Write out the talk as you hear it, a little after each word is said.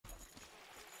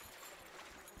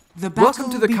Welcome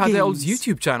to the Cardel's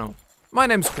YouTube channel. My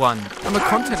name's Juan. I'm a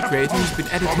content creator who's been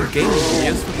editing gaming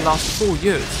videos for the last 4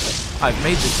 years. I've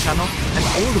made this channel and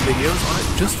all the videos on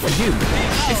it just for you.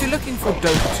 If you're looking for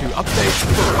Dota 2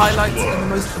 updates, highlights and the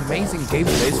most amazing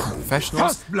gameplays from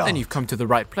professionals, then you've come to the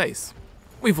right place.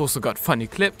 We've also got funny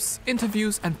clips,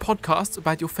 interviews and podcasts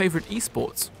about your favorite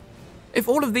esports. If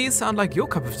all of these sound like your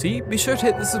cup of tea, be sure to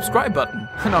hit the subscribe button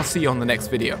and I'll see you on the next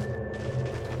video.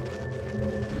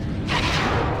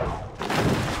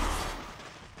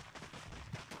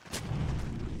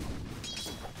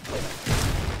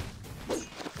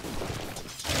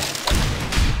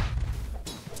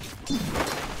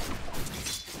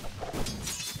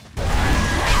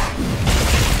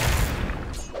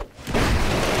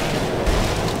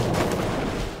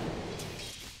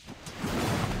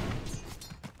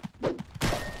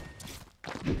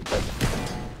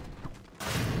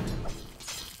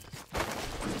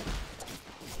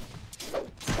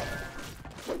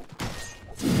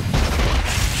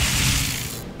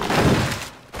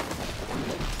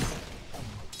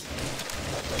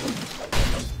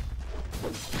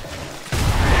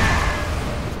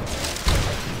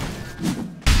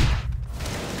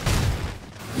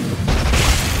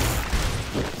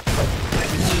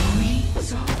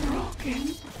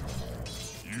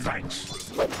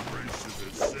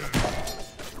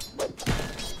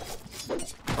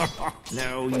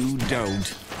 No, you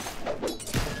don't.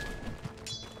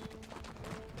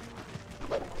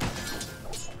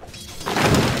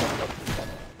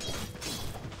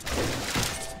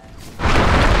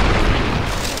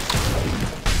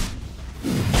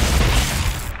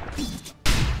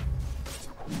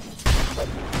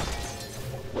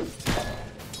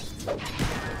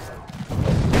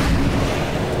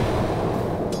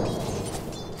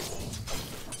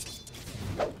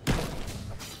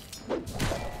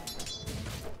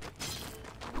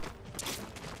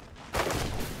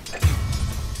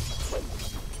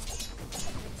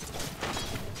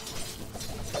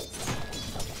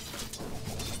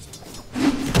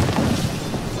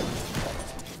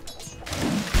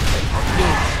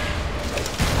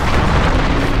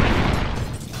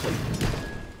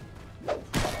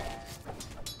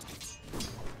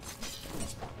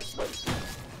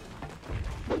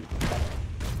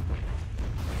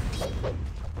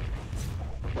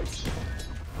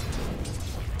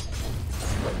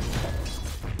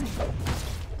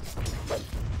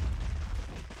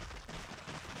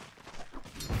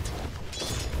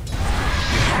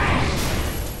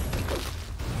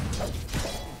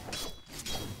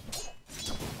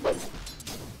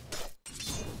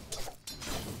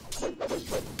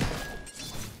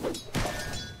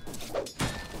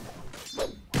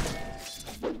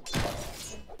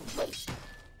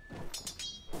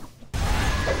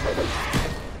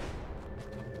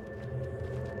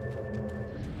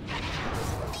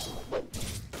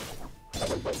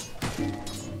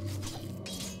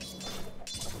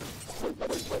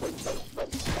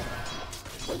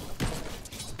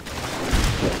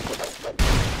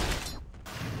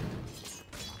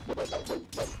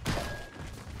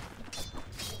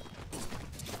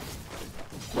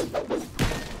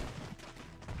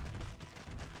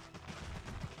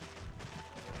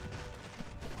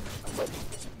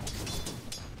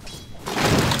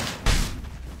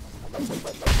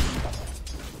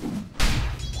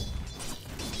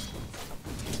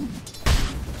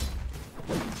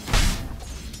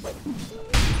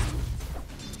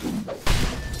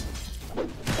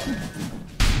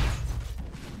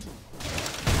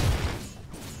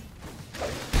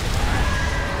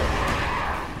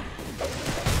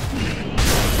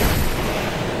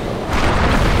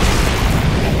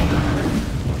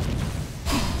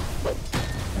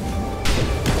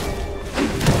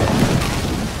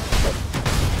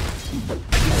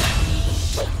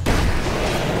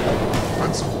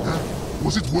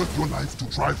 Was it worth your life to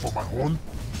try for my horn?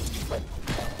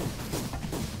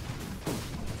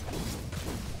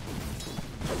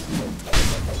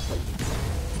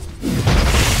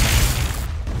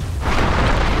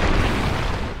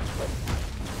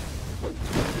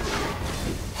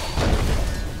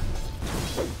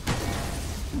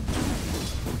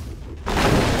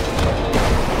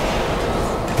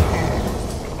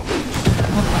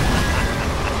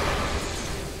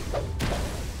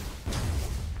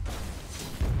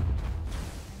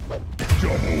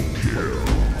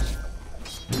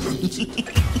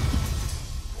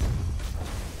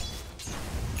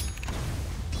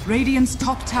 Radiant's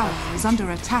top tower is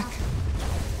under attack.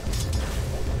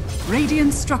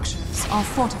 Radiant structures are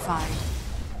fortified.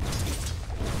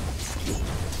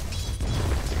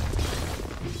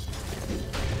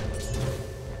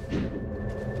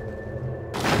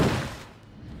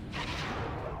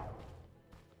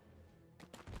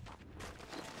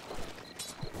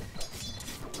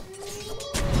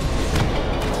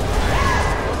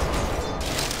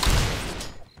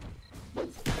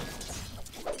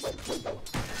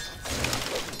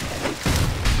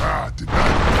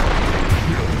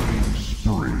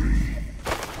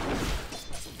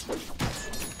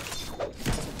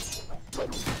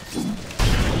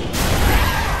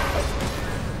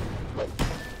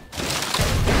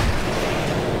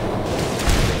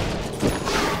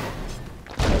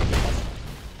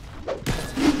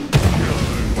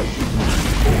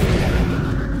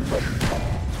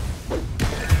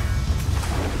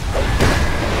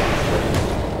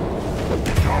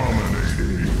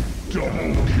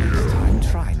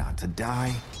 to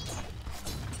die.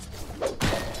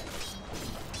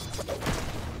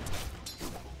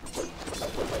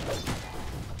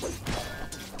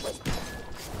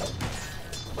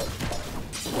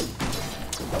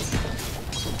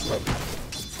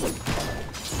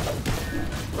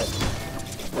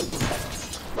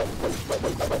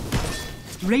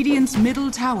 Radiant's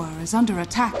middle tower is under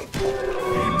attack.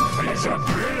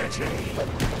 Invisibility!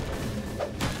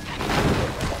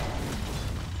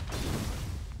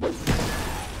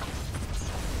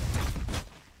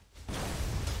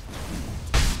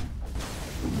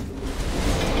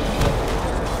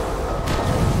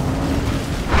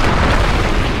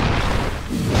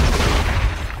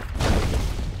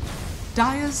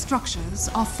 Dire's structures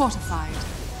are fortified.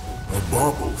 A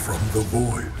bauble from the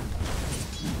void.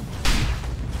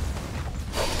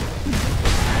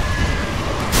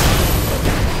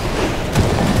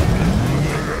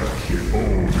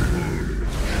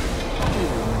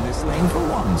 This lane for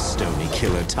one stony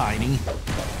killer, Tiny.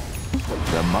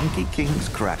 The Monkey King's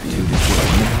gratitude is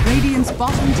worth. Radiant's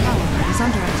bottom tower is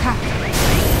under attack.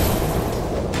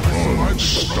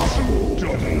 Unstoppable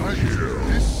double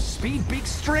kill. Speed beats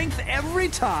strength every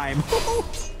time.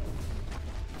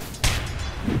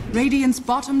 Radiant's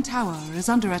bottom tower is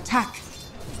under attack.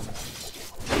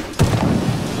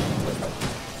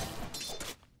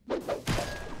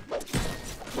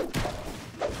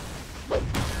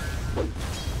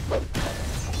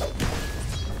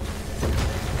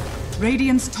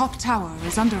 Radiant's top tower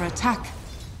is under attack.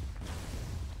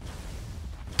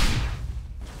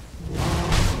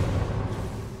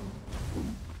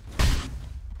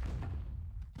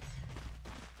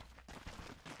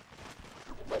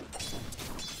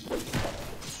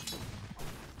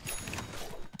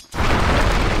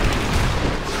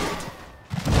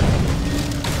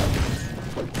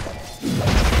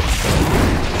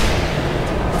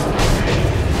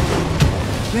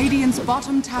 Radiant's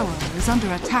bottom tower is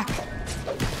under attack.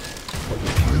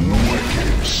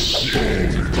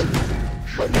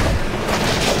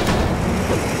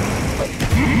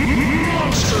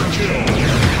 Monster kill!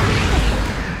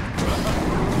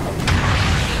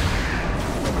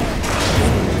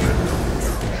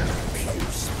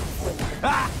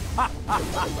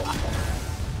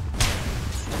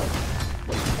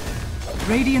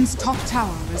 Radiant's top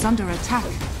tower is under attack.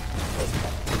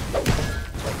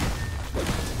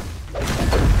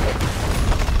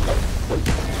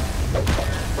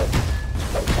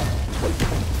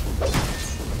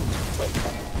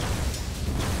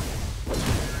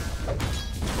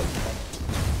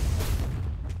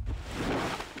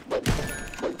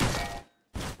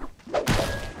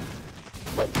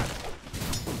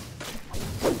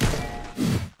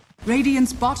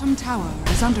 Radiant's bottom tower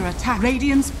is under attack.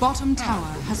 Radiant's bottom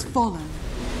tower has fallen.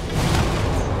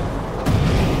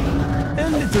 A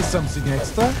little something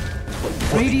extra.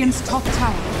 Radiant's top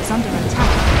tower is under attack.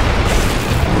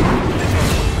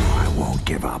 I won't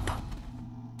give up.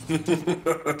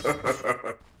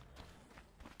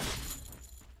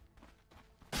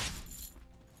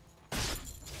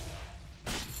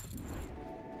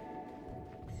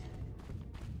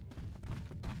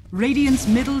 Radiant's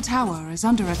middle tower is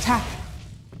under attack.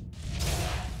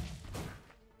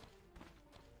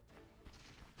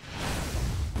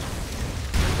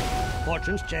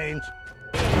 Fortunes change.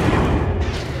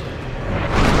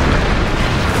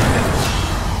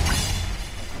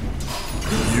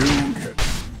 You can...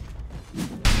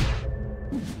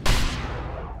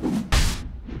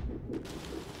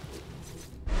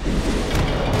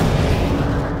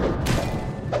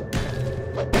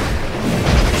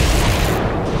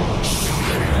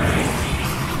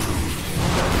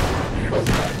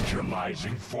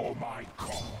 Evangelizing for my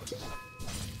cause.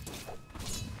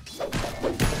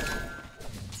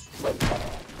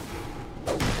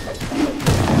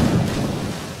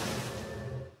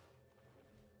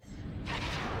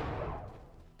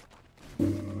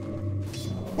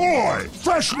 Boy,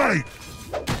 fresh mate!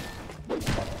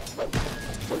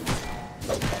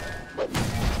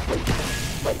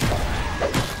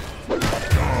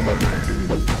 Dominating.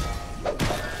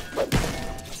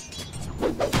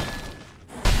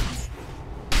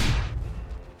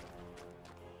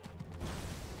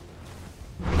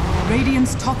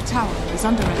 Radiant's top tower is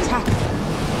under attack.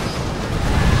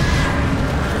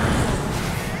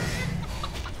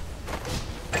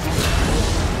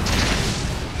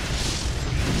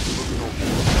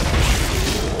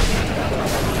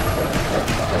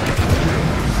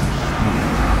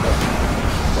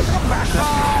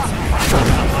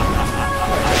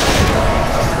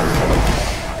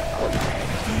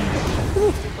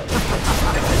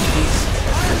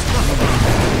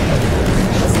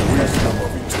 Wisdom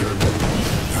of eternity.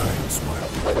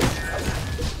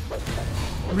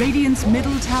 Radiant's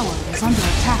middle tower is under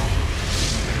attack.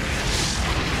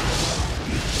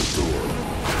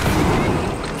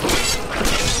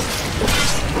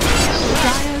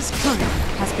 Dire's courier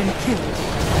has been killed.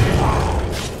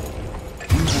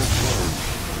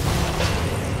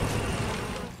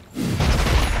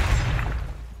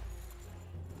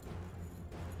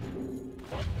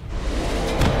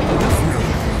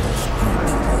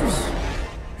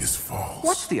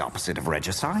 What's the opposite of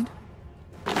regicide?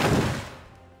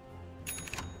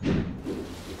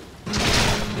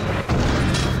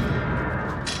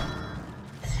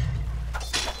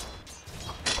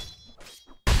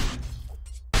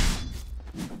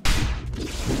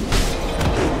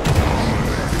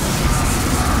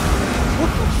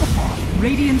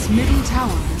 Radiant's middle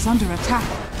tower is under attack.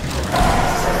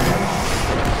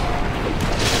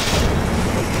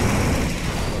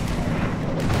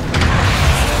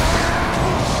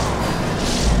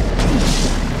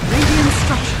 Radiant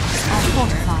structures are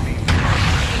fortified.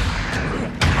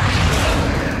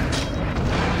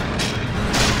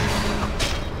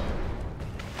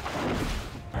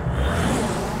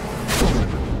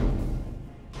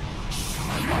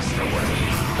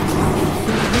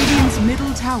 Radiant's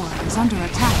middle tower is under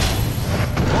attack.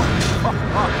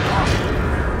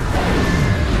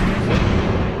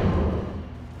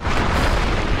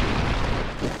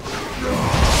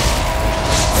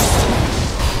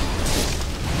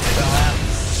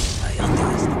 I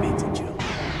underestimated you.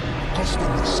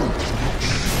 Customer service much.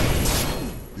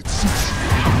 It suits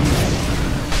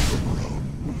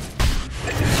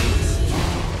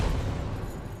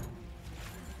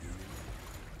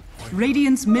you.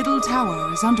 Radiant's middle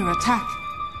tower is under attack.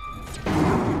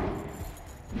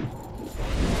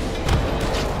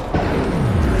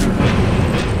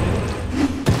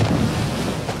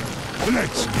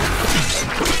 Let's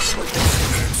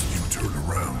you turn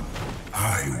around.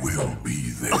 I will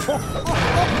be there.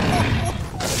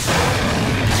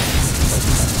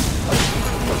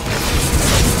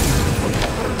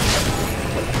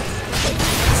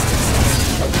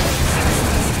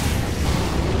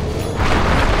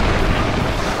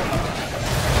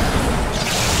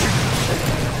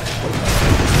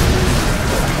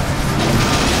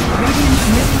 Radiant's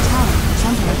middle tower is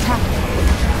under attack.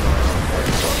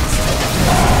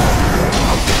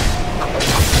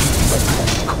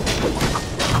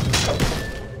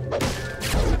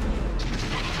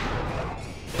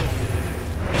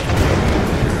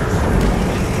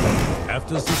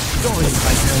 After the story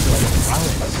I heard of your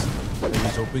prowess, I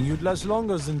was hoping you'd last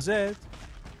longer than that.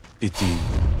 Pity.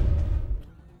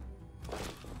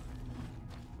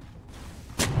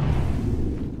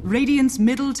 Radiant's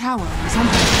middle tower is under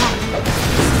attack.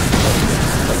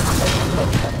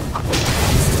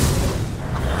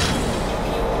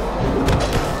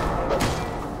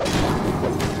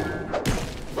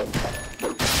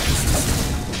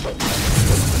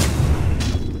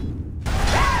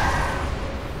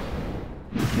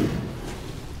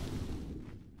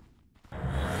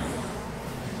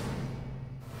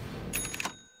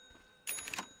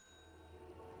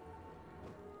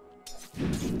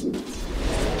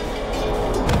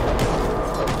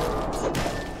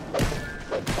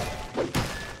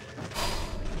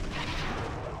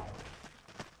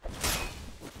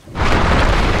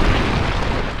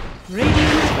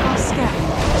 Radiant are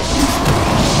scattered.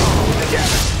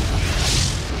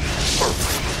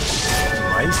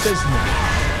 Twice as many.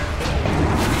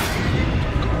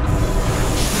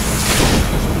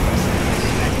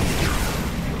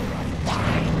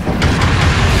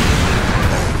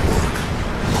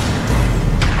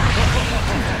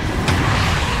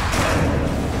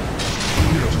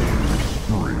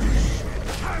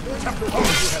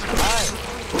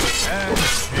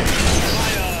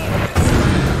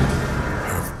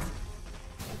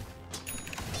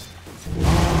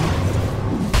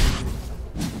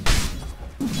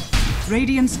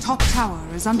 Radiant's top tower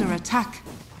is under attack.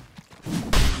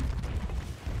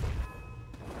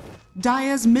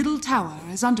 Dire's middle tower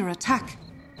is under attack.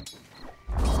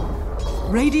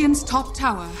 Radiant's top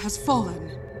tower has fallen.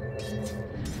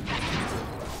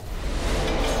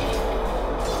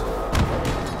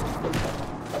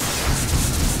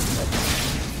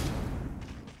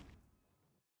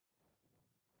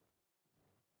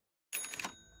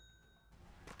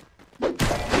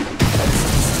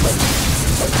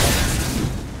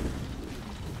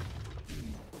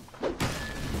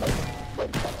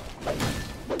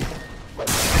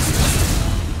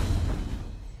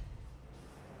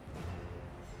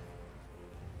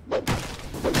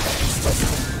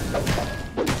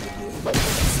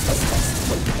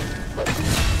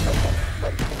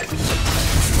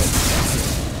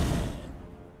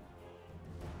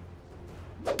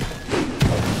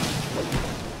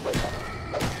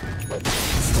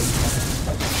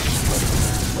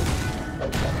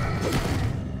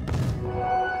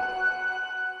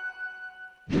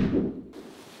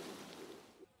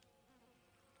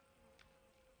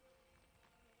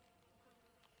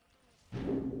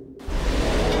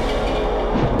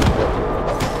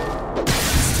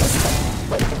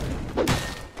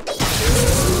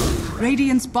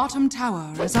 Radiant's bottom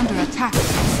tower is under attack.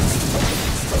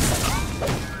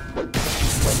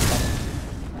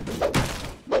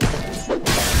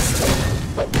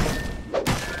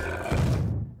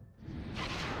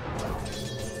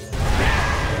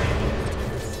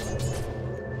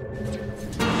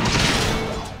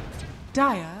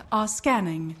 Dire are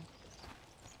scanning.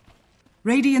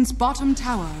 Radiant's bottom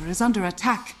tower is under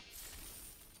attack.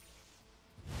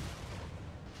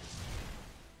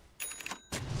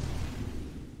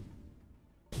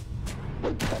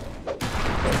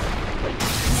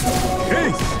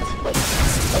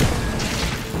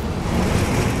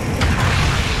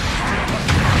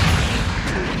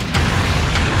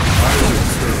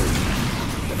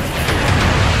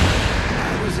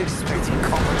 I was expecting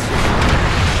compensation.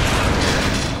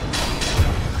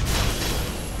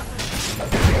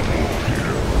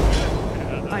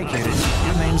 I get it.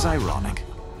 Your name's ironic.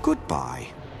 Goodbye.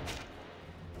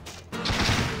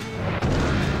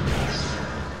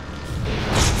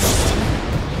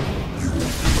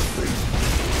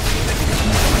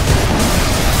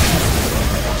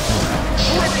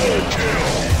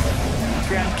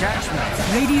 Can't catch me.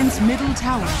 Radiant's middle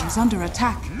tower is under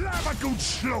attack. Lava go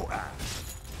slow ass.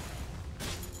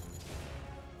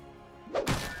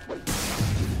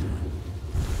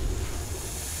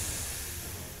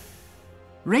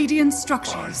 Radiant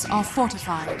structures are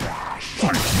fortified.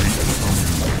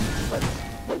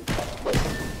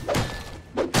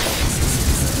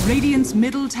 Radiant's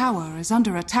middle tower is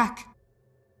under attack.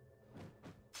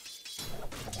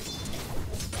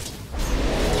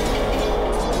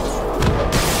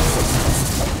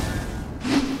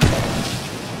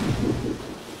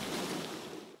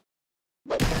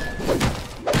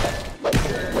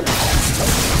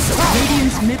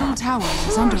 Radiant's middle tower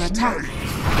is under attack.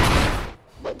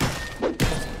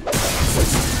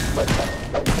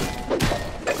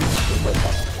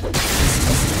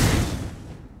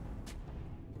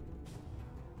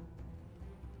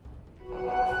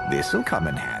 This'll come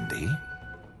in handy.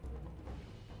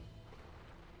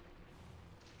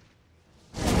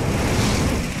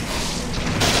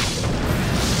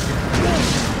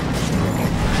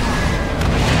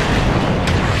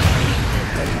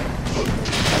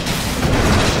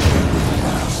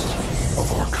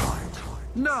 Of our kind.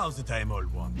 Now's the time all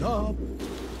warmed up.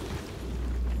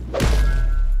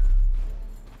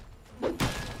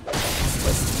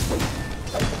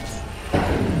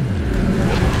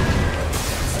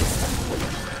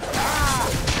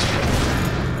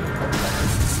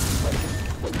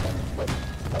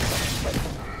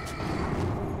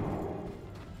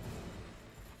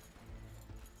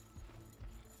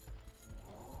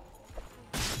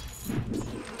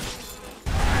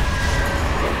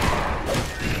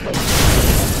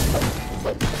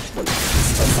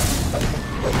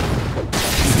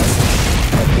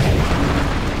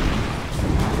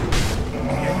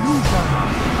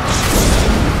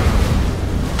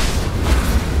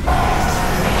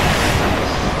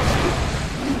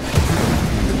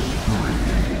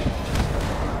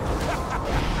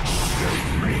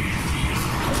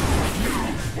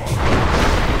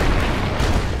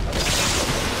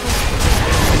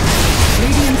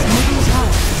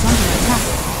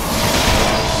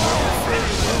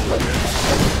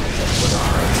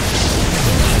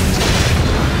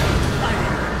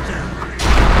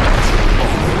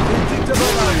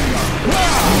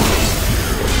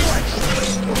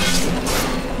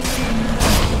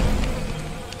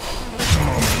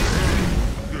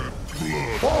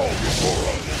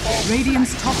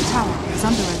 Radiant's top tower is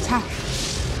under attack.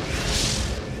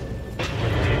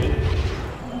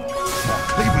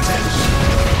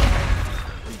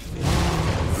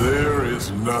 There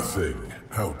is nothing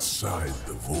outside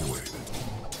the void.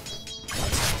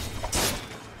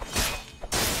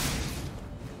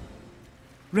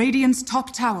 Radiant's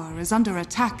top tower is under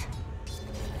attack.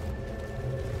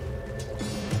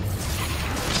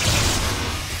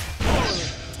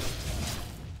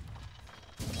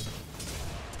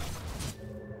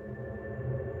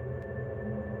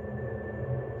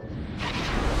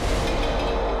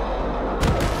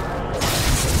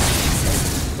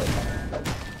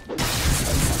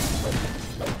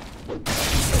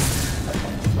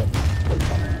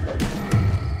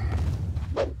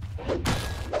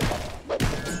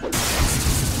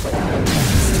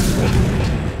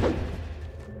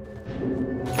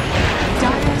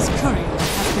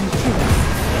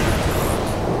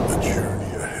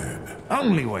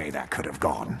 Only way that could have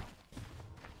gone.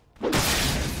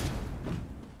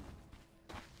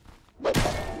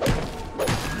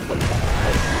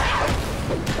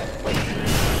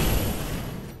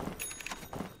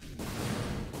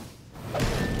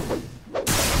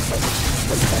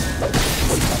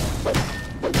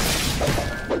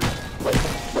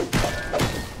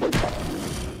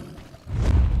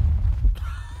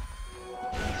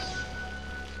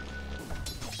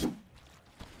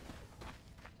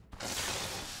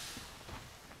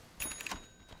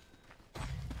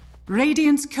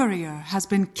 Radiant's courier has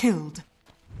been killed.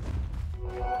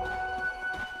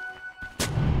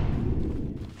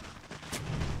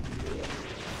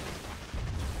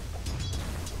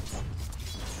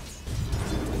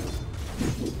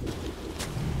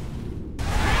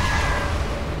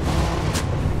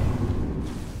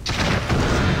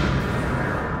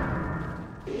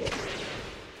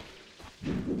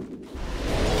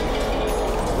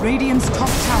 Radiant's top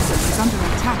tower is under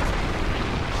attack.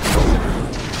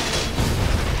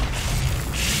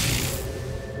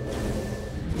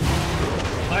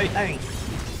 Hey.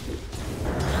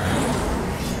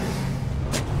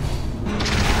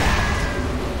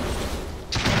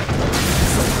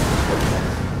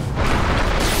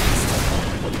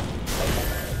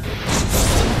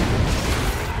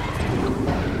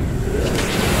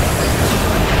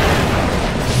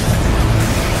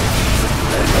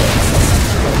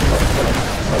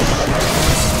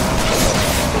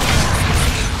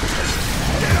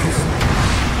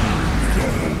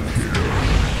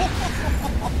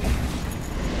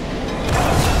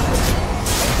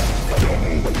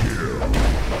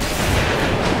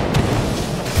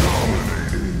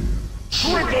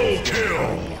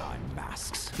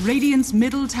 Radiant's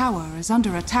middle tower is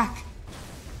under attack.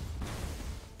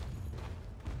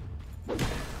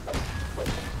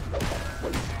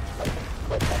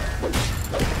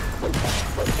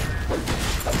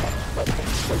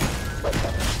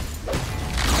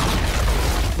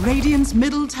 Radiant's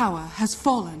middle tower has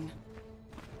fallen.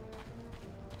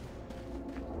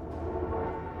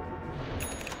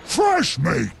 Fresh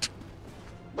mate!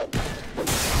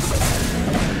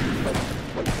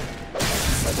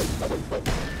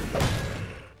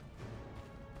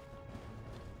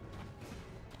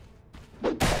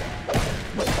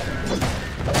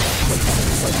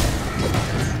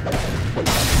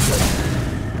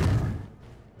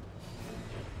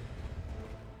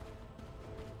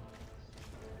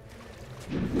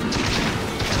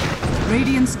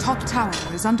 Radiant's top tower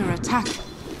is under attack.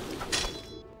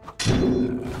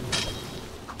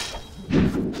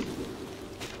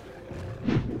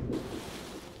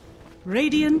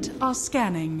 Radiant are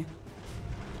scanning.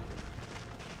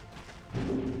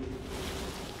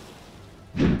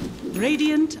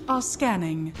 Radiant are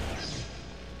scanning.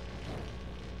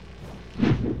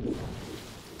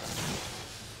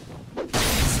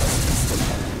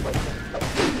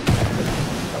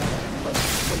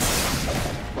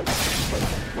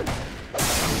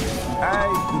 I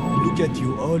could look at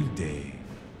you all day.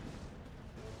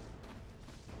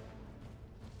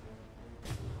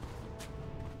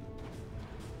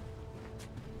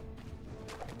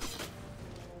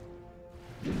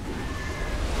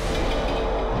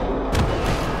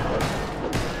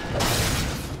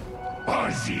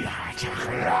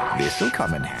 This'll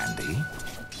come in handy.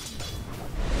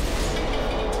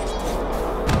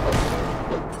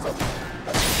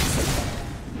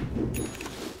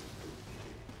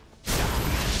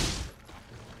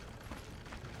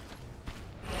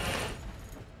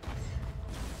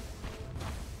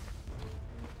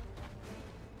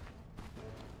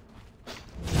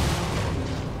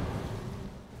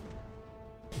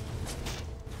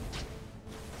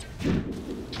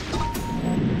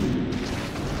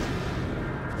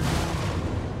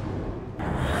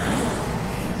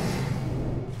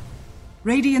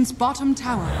 Radiant's bottom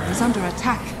tower is under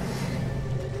attack.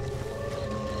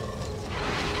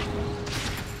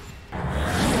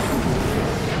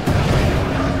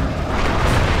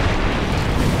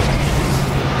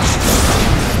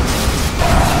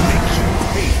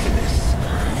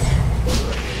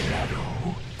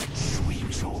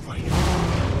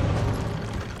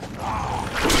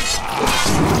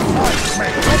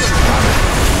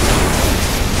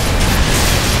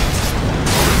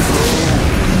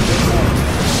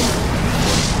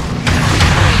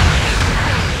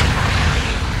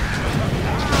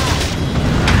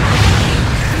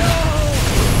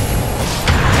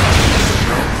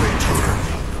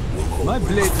 My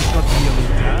blade is not merely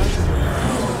dance,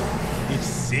 it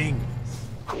sings.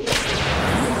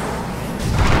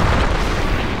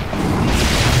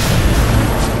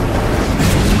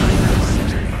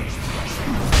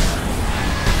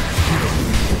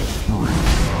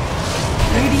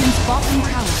 Radiant's bottom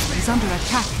tower is under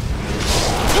attack.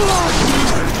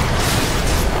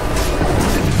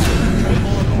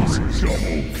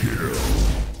 Double kill.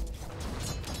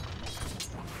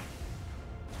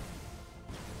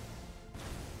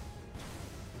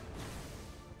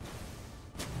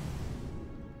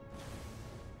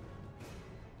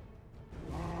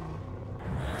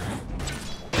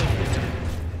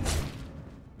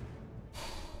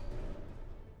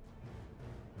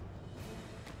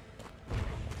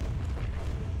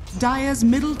 Dire's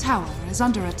middle tower is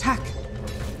under attack.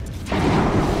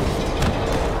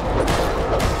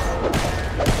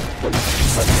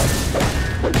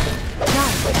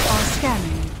 Dire are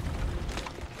scanning.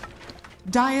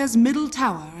 Dire's middle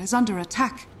tower is under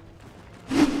attack.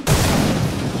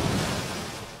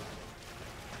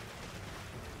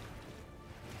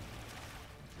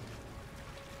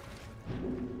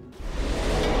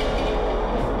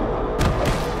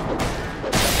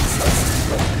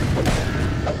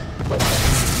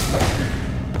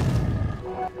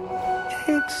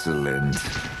 Excellent.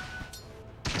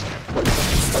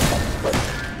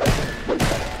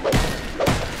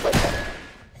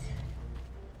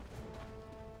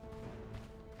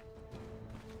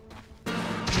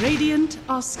 Radiant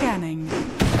are scanning.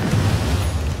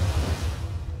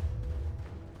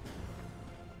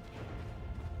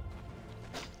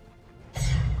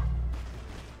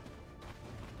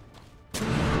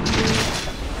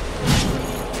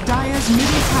 Dire's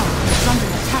middle tower is under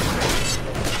attack.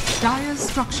 Dire's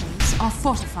structures are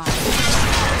fortified.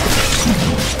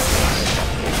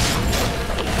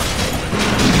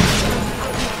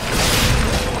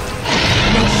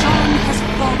 Roshan has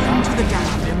fallen to the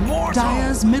ground.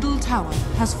 Dire's middle tower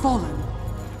has fallen.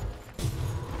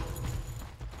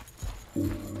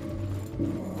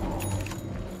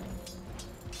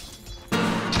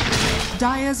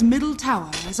 Dire's middle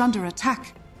tower is under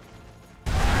attack.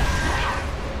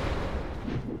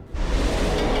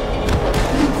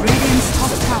 Radiant's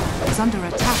top tower is under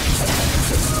attack.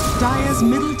 Dire's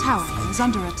middle tower is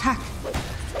under attack.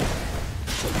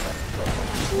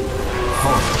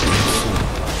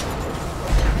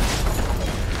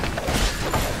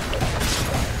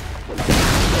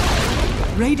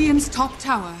 Radiant's top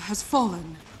tower has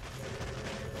fallen.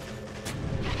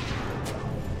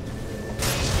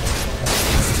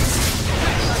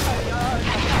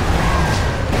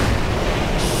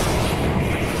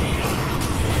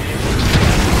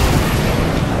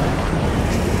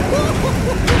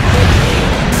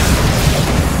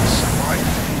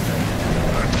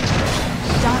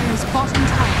 Dire's bottom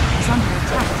tower is under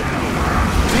attack.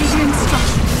 Radiant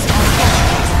structures are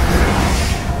fortified.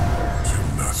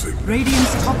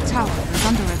 Radiant's top tower is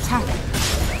under attack.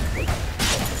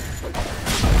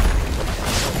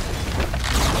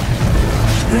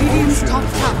 Radiant's top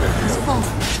tower has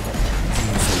fallen.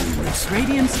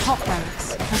 Radiant's top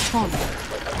barracks has fallen.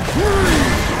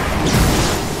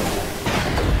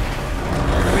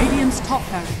 Radiant's top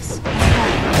barracks has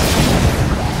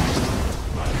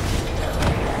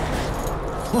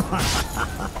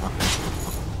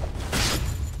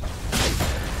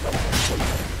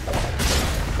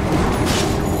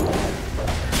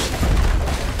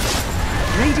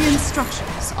Radiant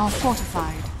structures are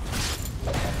fortified.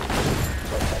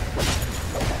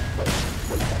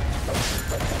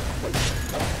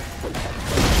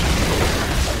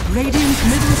 Radiant's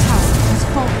middle tower has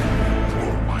fallen.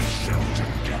 Pull myself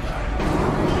together.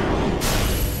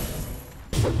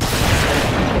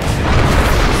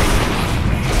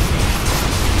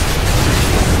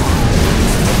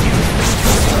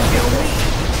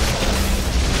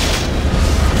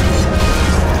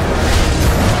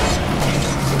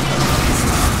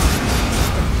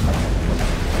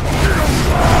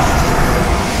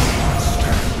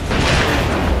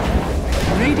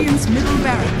 Radiant's middle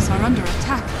barracks are under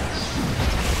attack.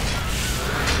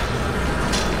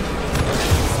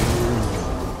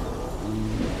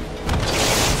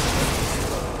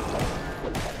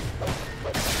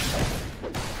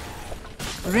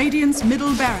 Radiant's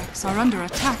middle barracks are under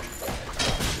attack.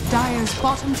 Dire's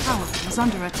bottom tower is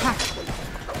under attack.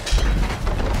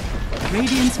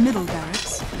 Radiant's middle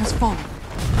barracks has fallen.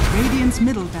 Radiant's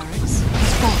middle barracks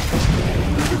has fallen.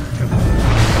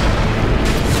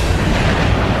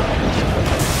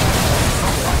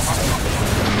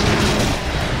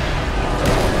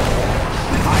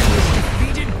 I was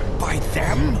defeated by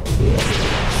them?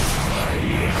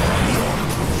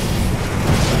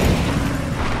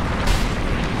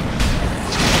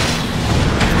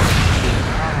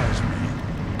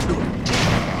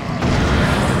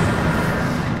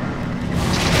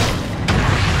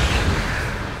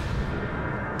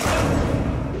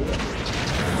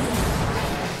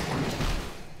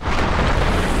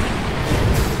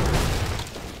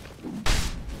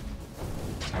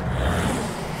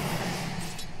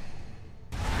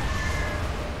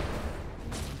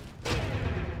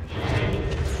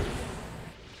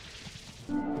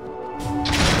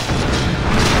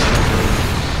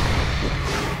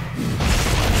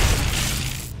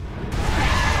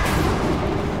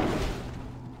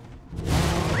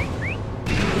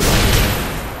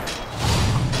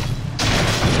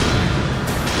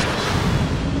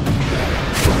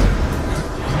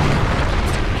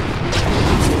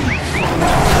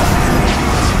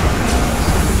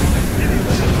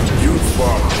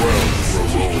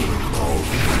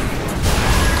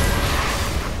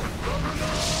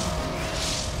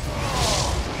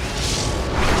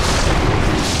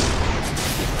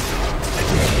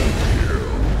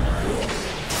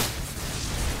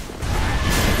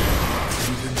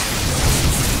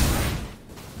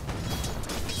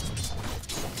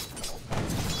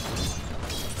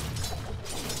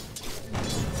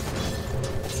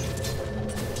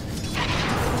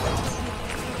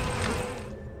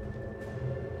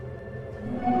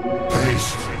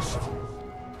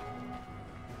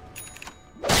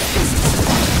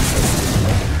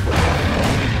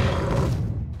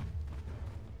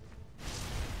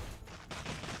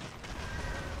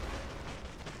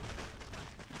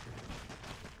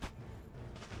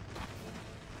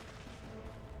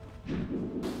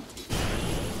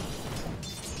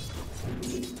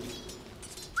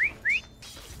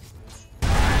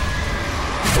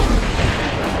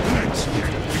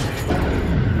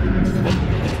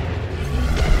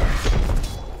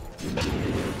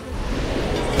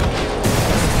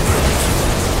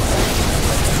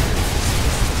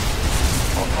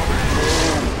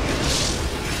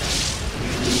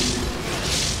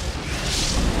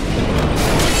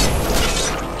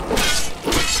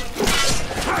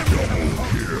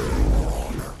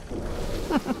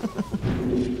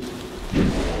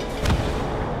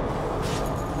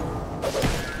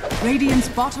 Radiant's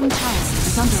bottom tower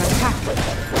is under attack.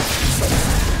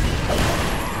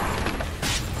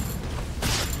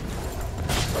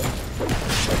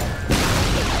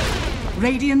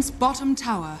 Radiant's bottom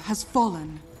tower has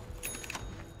fallen.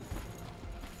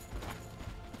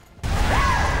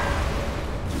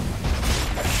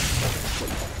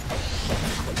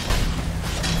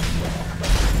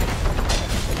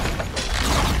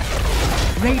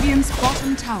 Radiant's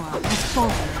bottom tower has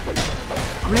fallen.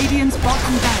 Radiant's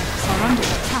bottom barracks are under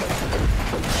attack.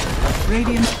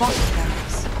 Radiant's bottom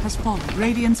barracks has fallen.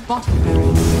 Radiant's bottom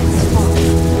barracks has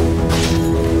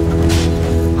fallen.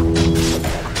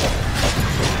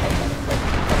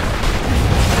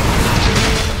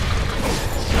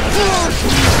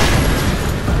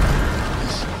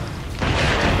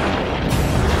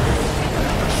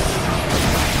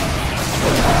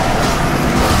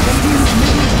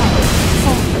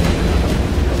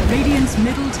 Radiant's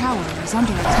middle tower is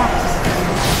under attack.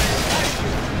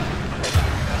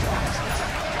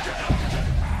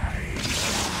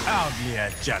 Hardly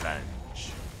a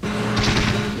challenge.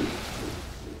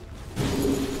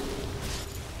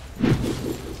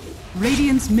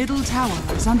 Radiant's middle tower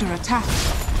is under attack.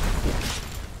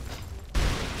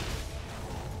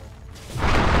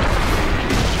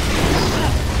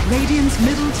 Radiant's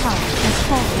middle tower has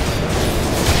fallen.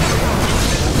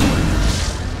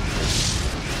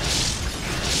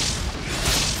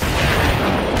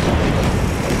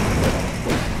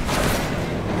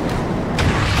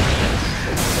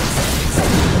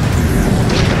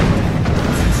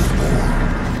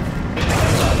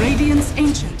 Radiant's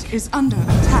Ancient is under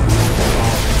attack.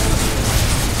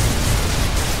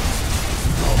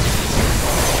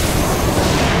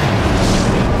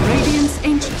 Radiant's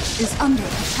Ancient is under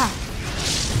attack.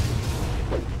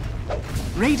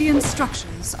 Radiant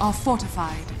structures are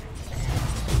fortified.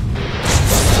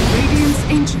 Radiant's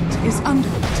Ancient is under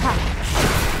attack.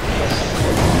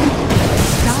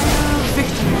 Dire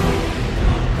victory.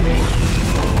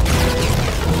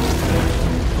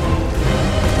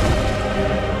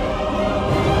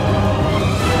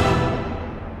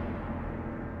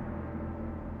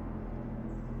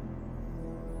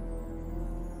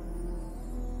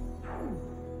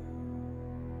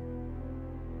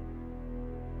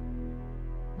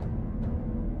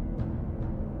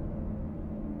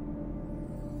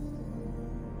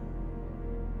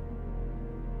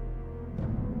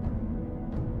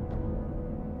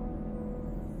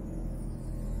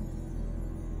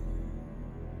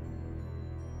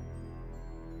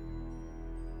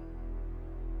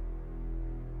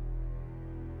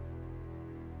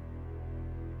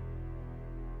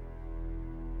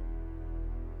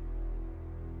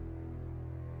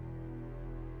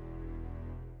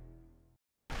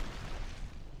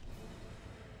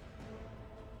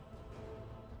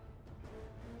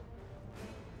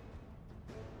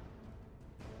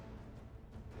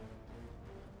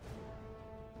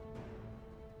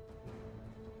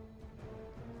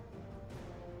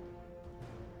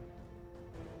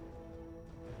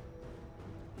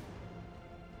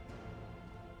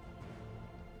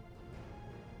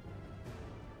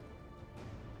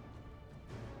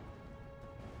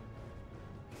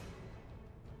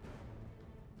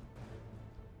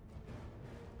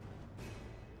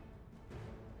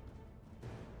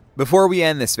 Before we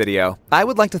end this video, I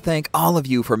would like to thank all of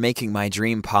you for making my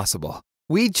dream possible.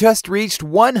 We just reached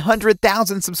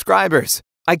 100,000 subscribers.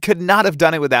 I could not have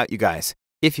done it without you guys.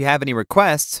 If you have any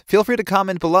requests, feel free to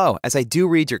comment below, as I do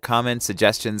read your comments,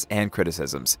 suggestions, and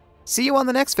criticisms. See you on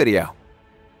the next video.